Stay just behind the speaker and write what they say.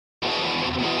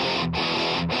Hey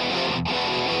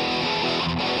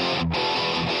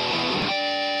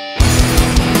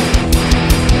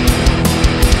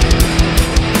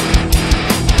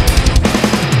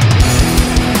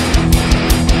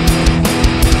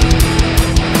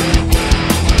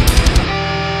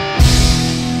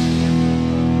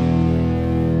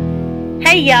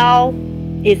y'all,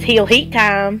 it's Heel Heat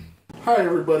time. Hi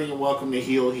everybody and welcome to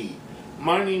Heel Heat.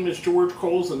 My name is George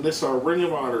Coles and this is our Ring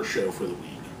of Honor show for the week.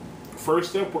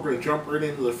 First up, we're going to jump right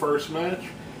into the first match.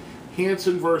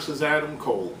 Hanson versus Adam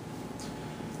Cole.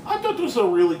 I thought this was a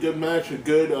really good match, a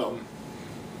good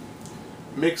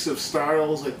mix of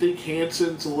styles. I think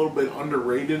Hanson's a little bit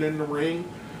underrated in the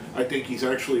ring. I think he's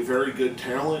actually very good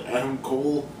talent. Adam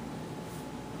Cole,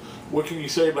 what can you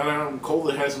say about Adam Cole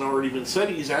that hasn't already been said?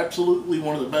 He's absolutely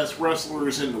one of the best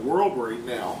wrestlers in the world right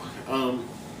now.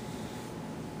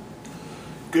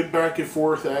 Good back and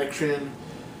forth action.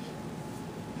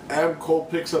 Adam Cole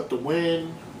picks up the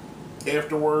win.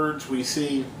 Afterwards, we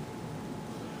see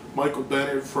Michael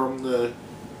Bennett from the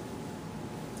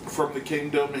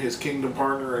Kingdom, his Kingdom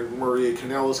partner, and Maria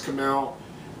Kanellis come out.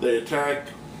 They attack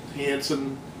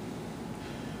Hanson.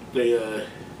 They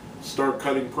start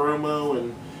cutting promo,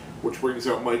 and which brings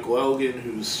out Michael Elgin,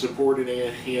 who's supporting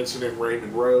Hanson and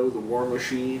Raymond Rowe, the War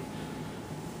Machine,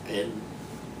 and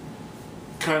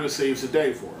kind of saves the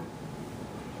day for him.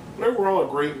 But overall, a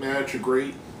great match, a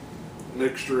great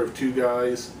mixture of two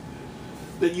guys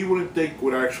that you wouldn't think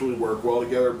would actually work well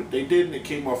together, but they did, and it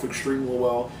came off extremely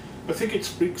well. I think it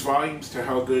speaks volumes to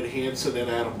how good Hanson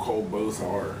and Adam Cole both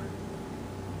are.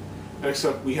 Next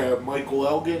up, we have Michael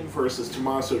Elgin versus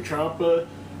Tommaso Ciampa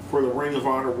for the Ring of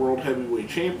Honor World Heavyweight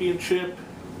Championship.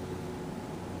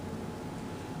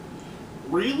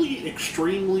 Really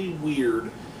extremely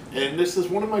weird, and this is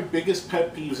one of my biggest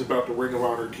pet peeves about the Ring of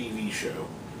Honor TV show.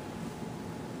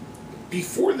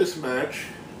 Before this match,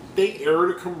 they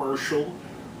aired a commercial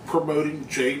promoting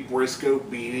Jay Briscoe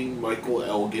beating Michael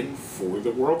Elgin for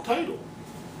the world title.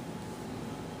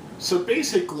 So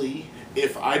basically,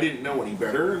 if I didn't know any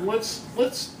better, and let's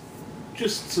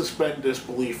just suspend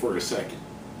disbelief for a second.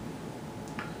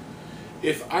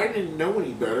 If I didn't know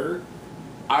any better,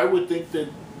 I would think that,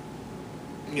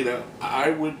 I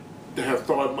would have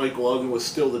thought Michael Elgin was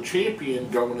still the champion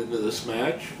going into this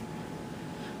match.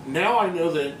 Now I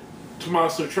know that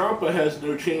Tommaso Ciampa has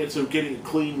no chance of getting a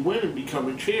clean win and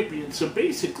becoming champion, so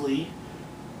basically,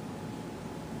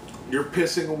 you're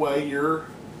pissing away your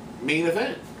main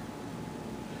event.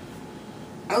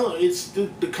 I don't know, it's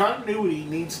the continuity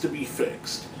needs to be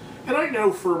fixed. And I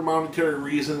know for monetary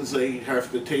reasons they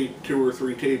have to tape 2 or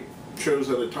 3 tape shows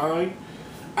at a time.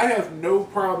 I have no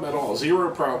problem at all,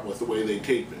 zero problem with the way they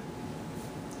tape it.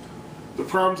 The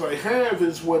problems I have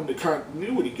is when the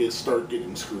continuity start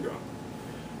getting screwed up.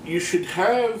 You should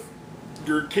have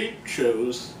your tape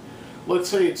shows, let's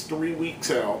say it's 3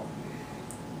 weeks out,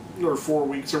 or 4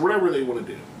 weeks, or whatever they want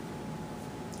to do.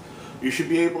 You should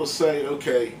be able to say,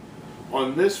 okay,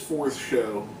 on this 4th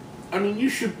show, I mean, you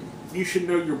should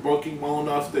know your booking well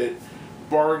enough that,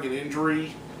 barring an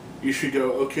injury, you should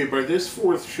go, okay, by this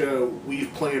 4th show,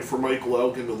 we've planned for Michael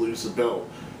Elgin to lose the belt.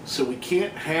 So we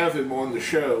can't have him on the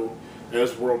show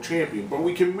as world champion, but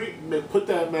we can put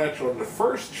that match on the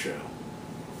 1st show,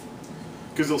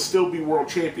 because he'll still be world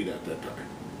champion at that time.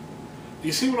 Do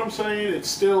you see what I'm saying? It's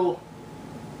still,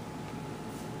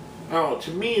 I don't know,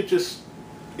 to me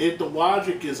the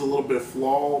logic is a little bit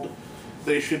flawed.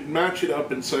 They should match it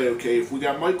up and say, okay, if we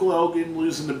got Michael Elgin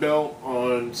losing the belt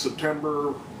on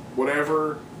September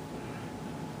whatever,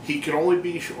 he can only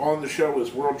be on the show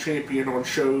as world champion on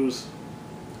shows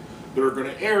that are going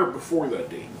to air before that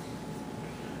date.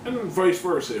 And vice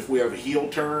versa. If we have a heel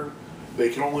turn, they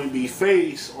can only be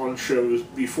face on shows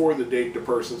before the date the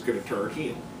person's going to turn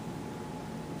heel.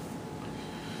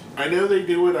 I know they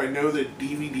do it. I know that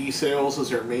DVD sales is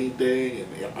their main thing,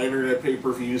 and internet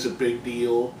pay-per-view is a big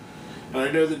deal. And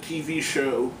I know the TV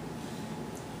show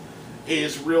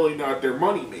is really not their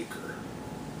moneymaker.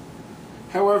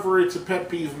 However, it's a pet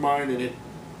peeve of mine, and it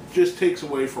just takes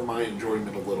away from my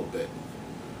enjoyment a little bit.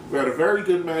 We had a very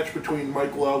good match between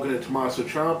Michael Elgin and Tommaso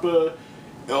Ciampa.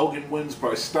 Elgin wins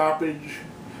by stoppage.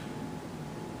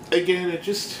 Again,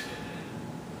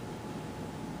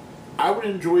 I would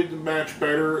enjoy the match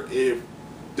better if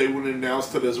they would have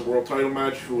announced it as a world title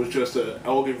match, if it was just a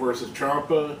Elgin versus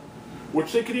Ciampa,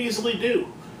 which they could easily do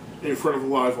in front of a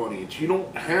live audience. You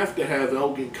don't have to have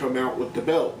Elgin come out with the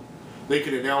belt. They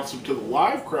could announce him to the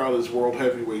live crowd as World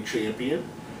Heavyweight Champion.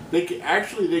 They could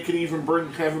even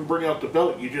have him bring out the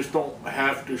belt. You just don't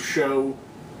have to show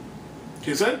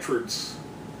his entrance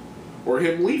or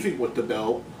him leaving with the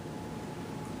belt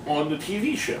on the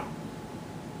TV show.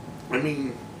 I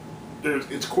mean,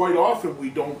 it's quite often we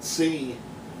don't see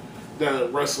the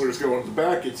wrestlers go in the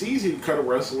back. It's easy to cut a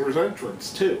wrestler's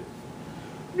entrance, too.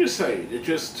 I'm just saying,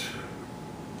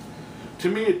 to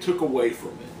me, it took away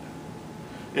from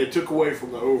it. It took away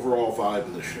from the overall vibe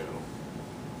of the show.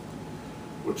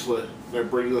 Which that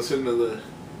brings us into the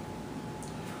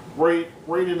right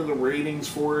into the ratings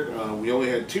for it. We only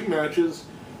had 2 matches,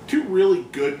 2 really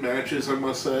good matches, I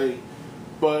must say.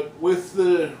 But with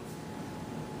the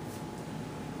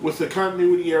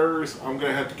continuity errors, I'm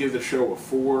gonna have to give the show a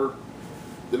 4.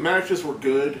 The matches were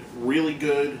good, really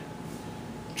good.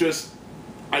 Just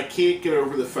I can't get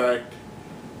over the fact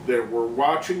that we're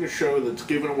watching a show that's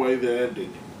giving away the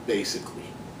ending, basically.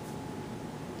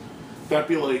 That'd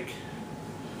be like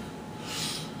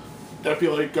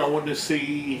going to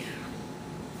see,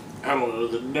 I don't know,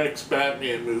 the next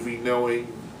Batman movie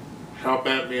knowing how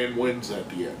Batman wins at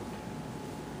the end.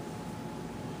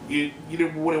 You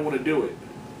wouldn't want to do it.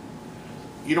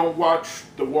 You don't watch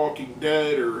The Walking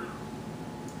Dead or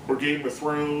Game of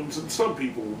Thrones, and some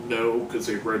people know because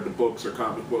they've read the books or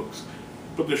comic books,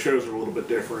 but the shows are a little bit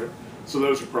different, so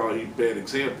those are probably bad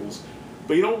examples.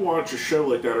 But you don't watch a show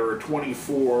like that or a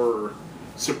 24 or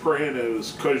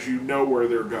Sopranos because you know where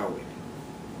they're going.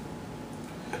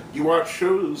 You watch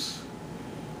shows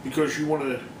because you want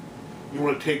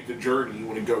to take the journey, you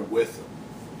want to go with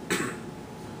them.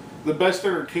 The best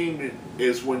entertainment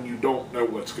is when you don't know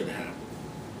what's going to happen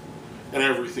and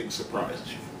everything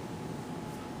surprises you.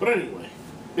 But anyway,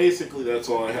 basically that's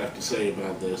all I have to say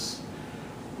about this.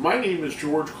 My name is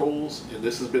George Coles, and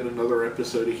this has been another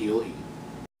episode of Heel Heat.